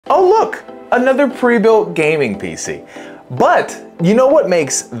Oh look, another pre-built gaming PC. But you know what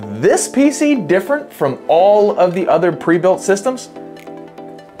makes this PC different from all of the other pre-built systems?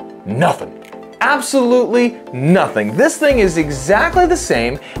 Nothing. Absolutely nothing. This thing is exactly the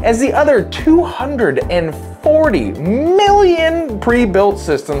same as the other 240 million pre-built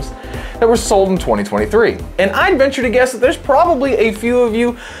systems that were sold in 2023. And I'd venture to guess that there's probably a few of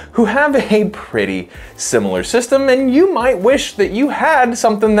you who have a pretty similar system, and you might wish that you had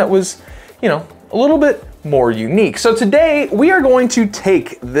something that was, you know, a little bit more unique. So today we are going to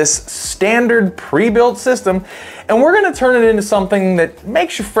take this standard pre-built system and we're going to turn it into something that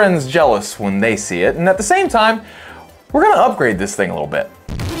makes your friends jealous when they see it, and at the same time we're going to upgrade this thing a little bit.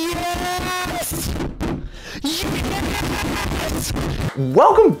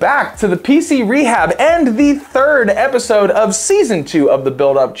 Welcome back to the PC Rehab and the third episode of Season 2 of the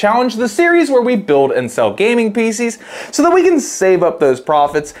Build Up Challenge, the series where we build and sell gaming PCs so that we can save up those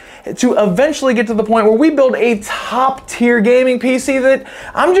profits to eventually get to the point where we build a top tier gaming PC that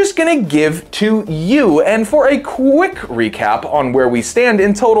I'm just gonna give to you. And for a quick recap on where we stand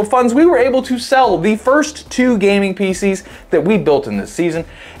in total funds, we were able to sell the first 2 gaming PCs that we built in this season,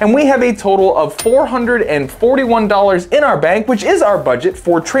 and we have a total of $441 in our bank, which is our budget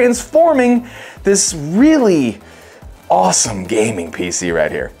for transforming this really awesome gaming PC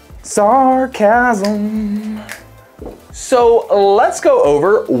right here. Sarcasm. So let's go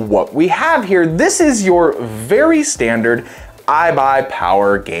over what we have here. This is your very standard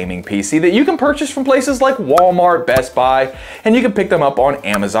iBuyPower gaming PC that you can purchase from places like Walmart, Best Buy, and you can pick them up on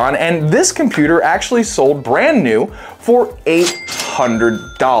Amazon. And this computer actually sold brand new for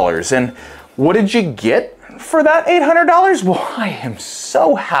 $800. And what did you get for that $800? Well, I am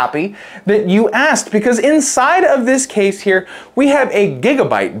so happy that you asked, because inside of this case here, we have a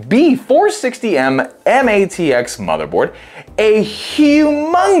Gigabyte B460M MATX motherboard, a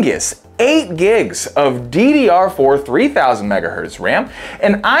humongous 8 gigs of DDR4 3000 megahertz RAM,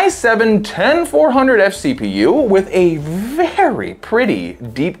 an i7-10400F CPU with a very pretty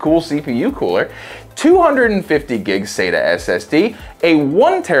deep cool CPU cooler, 250 gig SATA SSD, a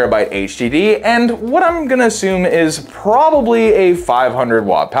 1 terabyte HDD, and what I'm gonna assume is probably a 500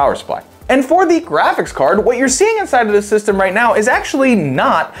 watt power supply. And for the graphics card, what you're seeing inside of this system right now is actually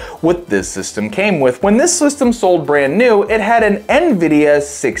not what this system came with. When this system sold brand new, it had an NVIDIA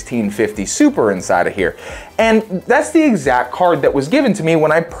 1650 Super inside of here. And that's the exact card that was given to me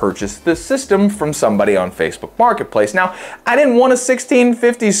when I purchased this system from somebody on Facebook Marketplace. Now, I didn't want a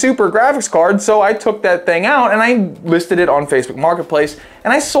 1650 Super graphics card, so I took that thing out and I listed it on Facebook Marketplace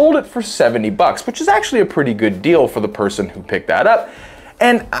and I sold it for 70 bucks, which is actually a pretty good deal for the person who picked that up.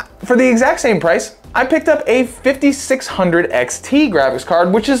 And for the exact same price, I picked up a 5600 XT graphics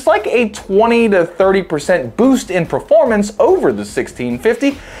card, which is like a 20 to 30% boost in performance over the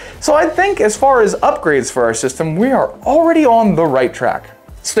 1650. So I think as far as upgrades for our system, we are already on the right track.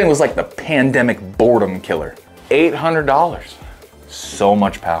 This thing was like the pandemic boredom killer. $800, so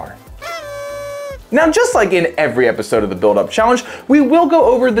much power. Now, just like in every episode of the Build Up Challenge, we will go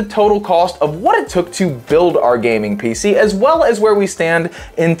over the total cost of what it took to build our gaming PC, as well as where we stand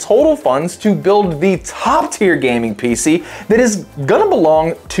in total funds to build the top tier gaming PC that is gonna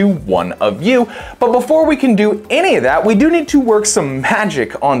belong to one of you. But before we can do any of that, we do need to work some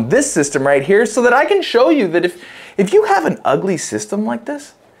magic on this system right here so that I can show you that if you have an ugly system like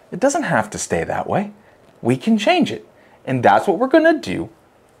this, it doesn't have to stay that way. We can change it. And that's what we're gonna do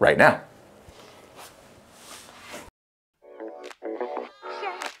right now.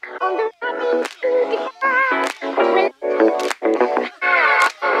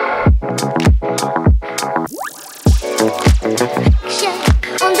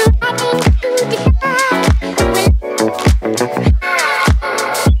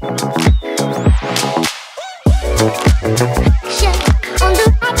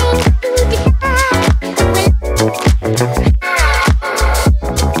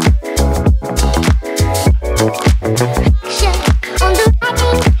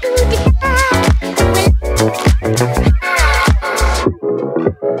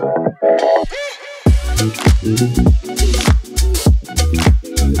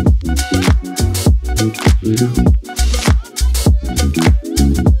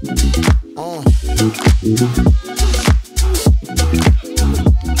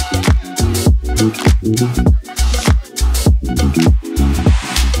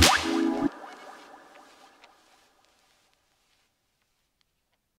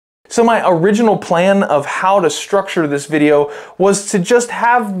 So my original plan of how to structure this video was to just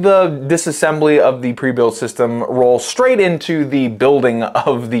have the disassembly of the pre-built system roll straight into the building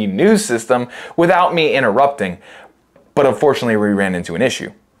of the new system without me interrupting. But unfortunately, we ran into an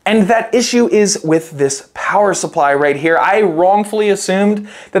issue. And that issue is with this power supply right here. I wrongfully assumed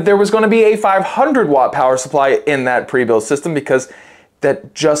that there was going to be a 500 watt power supply in that pre-built system because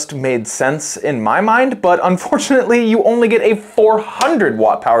that just made sense in my mind, but unfortunately you only get a 400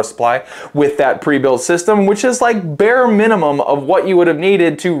 watt power supply with that pre-built system, which is like bare minimum of what you would have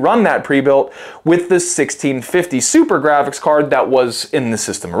needed to run that pre-built with the 1650 Super graphics card that was in the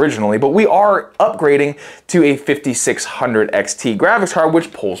system originally. But we are upgrading to a 5600 XT graphics card,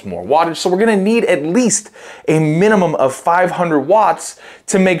 which pulls more wattage, so we're gonna need at least a minimum of 500 watts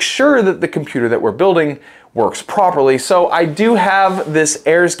to make sure that the computer that we're building works properly. So I do have this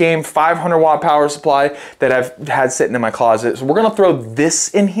Enjoydsgnn 500 watt power supply that I've had sitting in my closet. So we're gonna throw this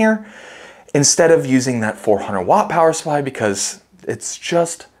in here instead of using that 400 watt power supply because it's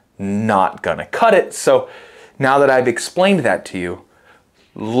just not gonna cut it. So now that I've explained that to you,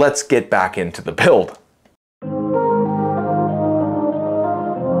 let's get back into the build.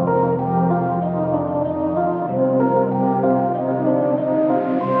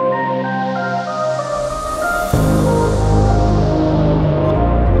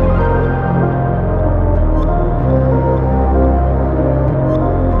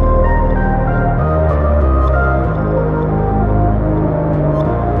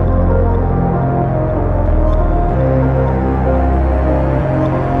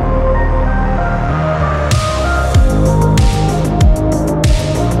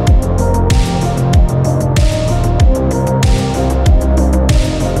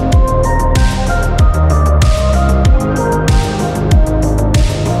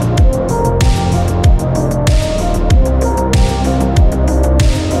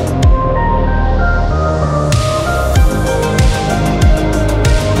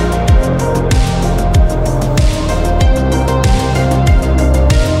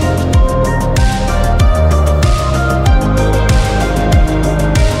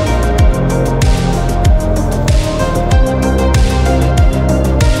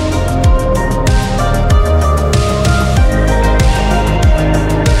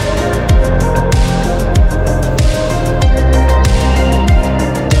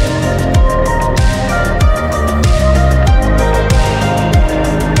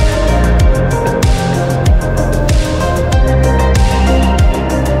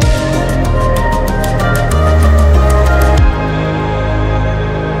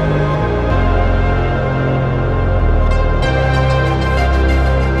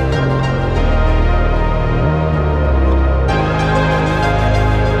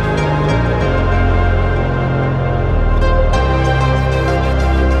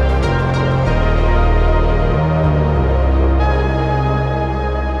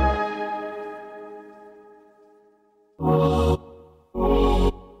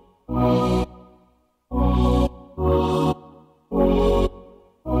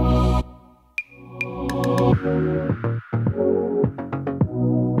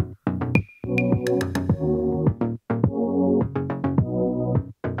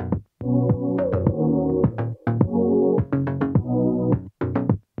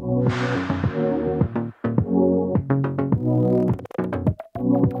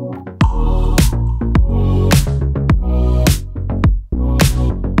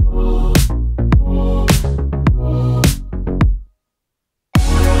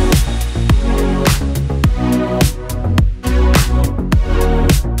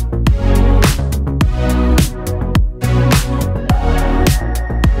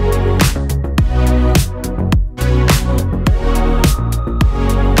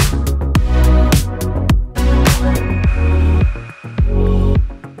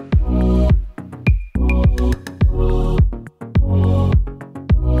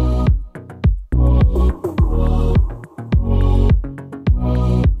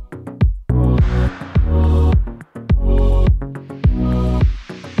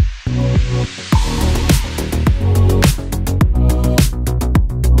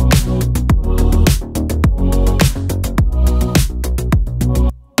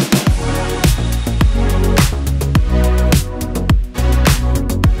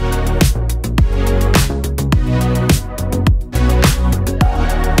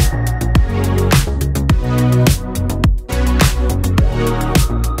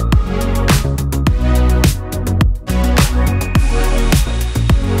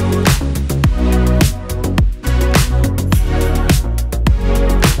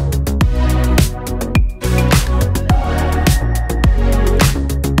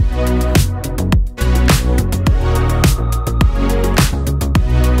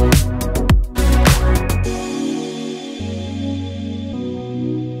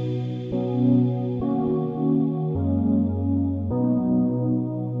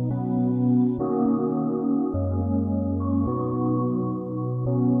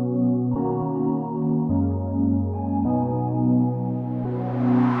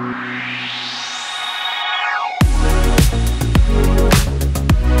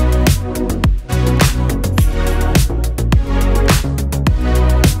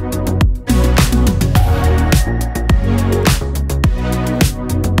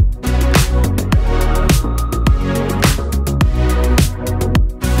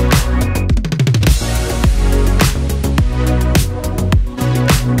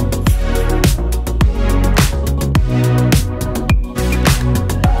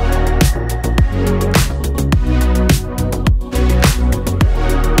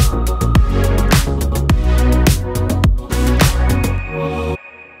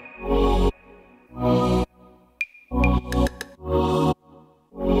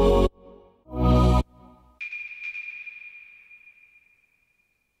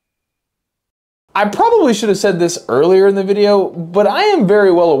 I probably should have said this earlier in the video, but I am very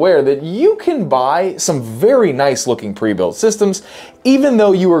well aware that you can buy some very nice looking pre-built systems, even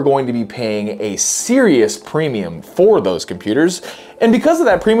though you are going to be paying a serious premium for those computers. And because of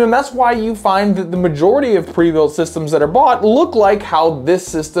that premium, that's why you find that the majority of pre-built systems that are bought look like how this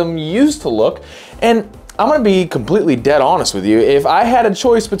system used to look. And I'm gonna be completely dead honest with you. If I had a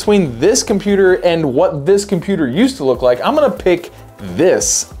choice between this computer and what this computer used to look like, I'm gonna pick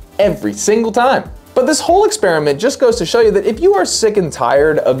this every single time. But this whole experiment just goes to show you that if you are sick and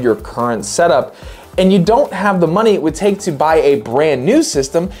tired of your current setup and you don't have the money it would take to buy a brand new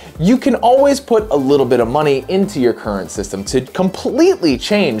system, you can always put a little bit of money into your current system to completely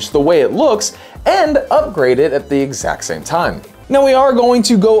change the way it looks and upgrade it at the exact same time. Now we are going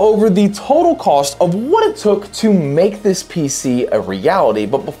to go over the total cost of what it took to make this PC a reality,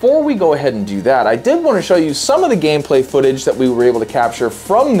 but before we go ahead and do that, I did want to show you some of the gameplay footage that we were able to capture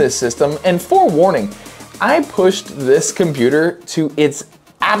from this system, and forewarning, I pushed this computer to its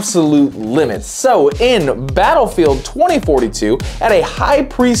absolute limits. So in Battlefield 2042, at a high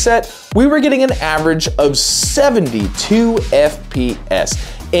preset, we were getting an average of 72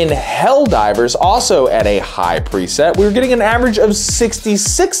 FPS. In Helldivers, also at a high preset, we were getting an average of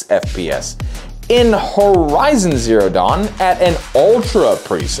 66 FPS. In Horizon Zero Dawn, at an ultra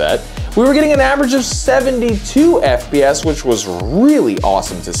preset, we were getting an average of 72 FPS, which was really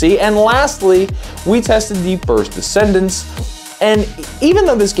awesome to see. And lastly, we tested the First Descendants. And even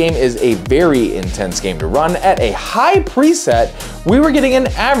though this game is a very intense game to run, at a high preset, we were getting an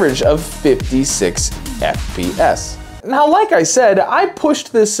average of 56 FPS. Now, like I said, I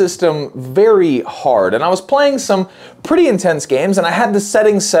pushed this system very hard, and I was playing some pretty intense games, and I had the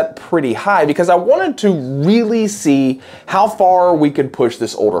settings set pretty high because I wanted to really see how far we could push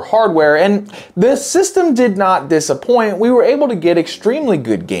this older hardware, and the system did not disappoint. We were able to get extremely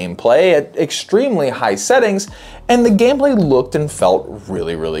good gameplay at extremely high settings, and the gameplay looked and felt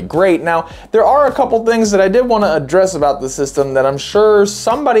really, really great. Now, there are a couple things that I did want to address about the system that I'm sure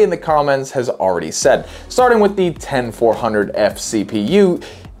somebody in the comments has already said. Starting with the 10400F CPU,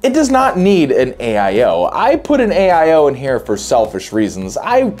 it does not need an AIO. I put an AIO in here for selfish reasons.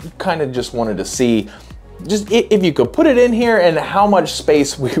 I kind of just wanted to see just if you could put it in here and how much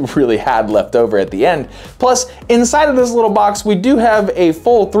space we really had left over at the end. Plus, inside of this little box, we do have a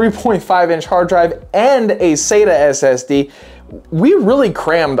full 3.5-inch hard drive and a SATA SSD. We really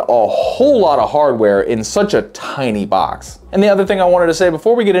crammed a whole lot of hardware in such a tiny box. And the other thing I wanted to say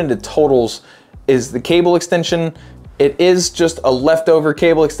before we get into totals is the cable extension. It is just a leftover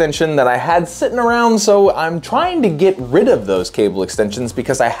cable extension that I had sitting around, so I'm trying to get rid of those cable extensions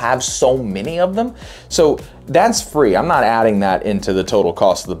because I have so many of them. So that's free. I'm not adding that into the total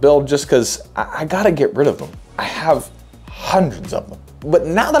cost of the build just because I gotta get rid of them. I have hundreds of them. But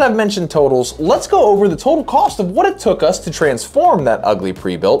now that I've mentioned totals, let's go over the total cost of what it took us to transform that ugly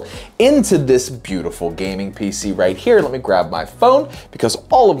pre-built into this beautiful gaming PC right here. Let me grab my phone because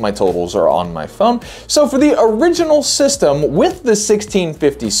all of my totals are on my phone. So for the original system with the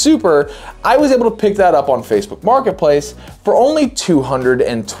 1650 Super, I was able to pick that up on Facebook Marketplace for only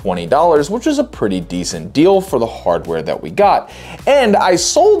 $220, which is a pretty decent deal for the hardware that we got. And I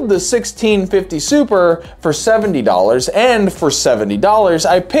sold the 1650 Super for $70, and for $70,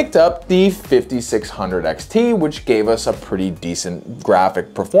 I picked up the 5600 XT, which gave us a pretty decent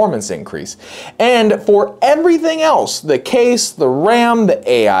graphic performance increase. And for everything else, the case, the RAM, the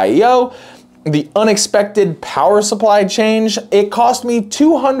AIO, the unexpected power supply change, it cost me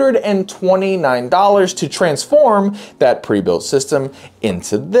 $229 to transform that pre-built system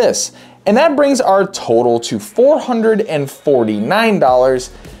into this. And that brings our total to $449,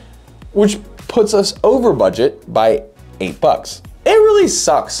 which puts us over budget by $8. It really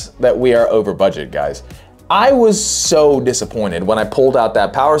sucks that we are over budget, guys. I was so disappointed when I pulled out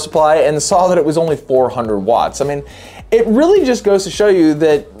that power supply and saw that it was only 400 watts. I mean, it really just goes to show you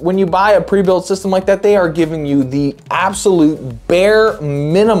that when you buy a pre-built system like that, they are giving you the absolute bare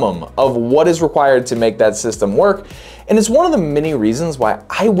minimum of what is required to make that system work. And it's one of the many reasons why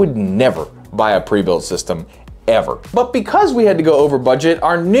I would never buy a pre-built system ever. But because we had to go over budget,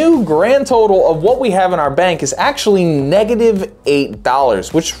 our new grand total of what we have in our bank is actually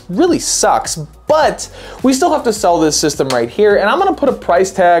 -$8, which really sucks, but we still have to sell this system right here, and I'm gonna put a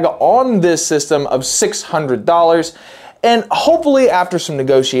price tag on this system of $600, and hopefully after some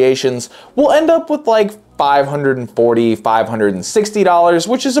negotiations, we'll end up with like $540, $560,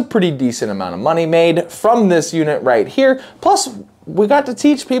 which is a pretty decent amount of money made from this unit right here. Plus, we got to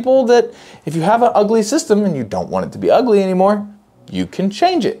teach people that if you have an ugly system and you don't want it to be ugly anymore, you can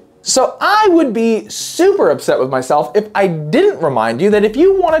change it. So I would be super upset with myself if I didn't remind you that if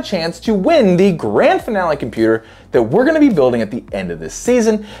you want a chance to win the grand finale computer that we're going to be building at the end of this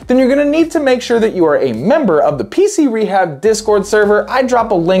season, then you're going to need to make sure that you are a member of the PC Rehab Discord server. I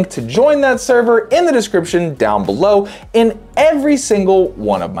drop a link to join that server in the description down below in every single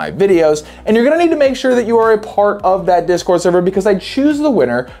one of my videos. And you're going to need to make sure that you are a part of that Discord server because I choose the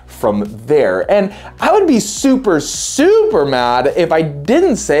winner from there. And I would be super, super mad if I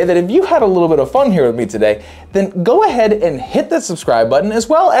didn't say that if you had a little bit of fun here with me today, then go ahead and hit that subscribe button as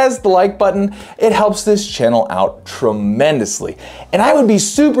well as the like button. It helps this channel out tremendously. And I would be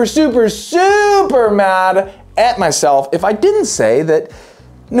super, super, super mad at myself if I didn't say that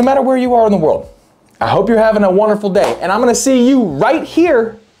no matter where you are in the world, I hope you're having a wonderful day, and I'm gonna see you right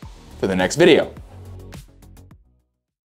here for the next video.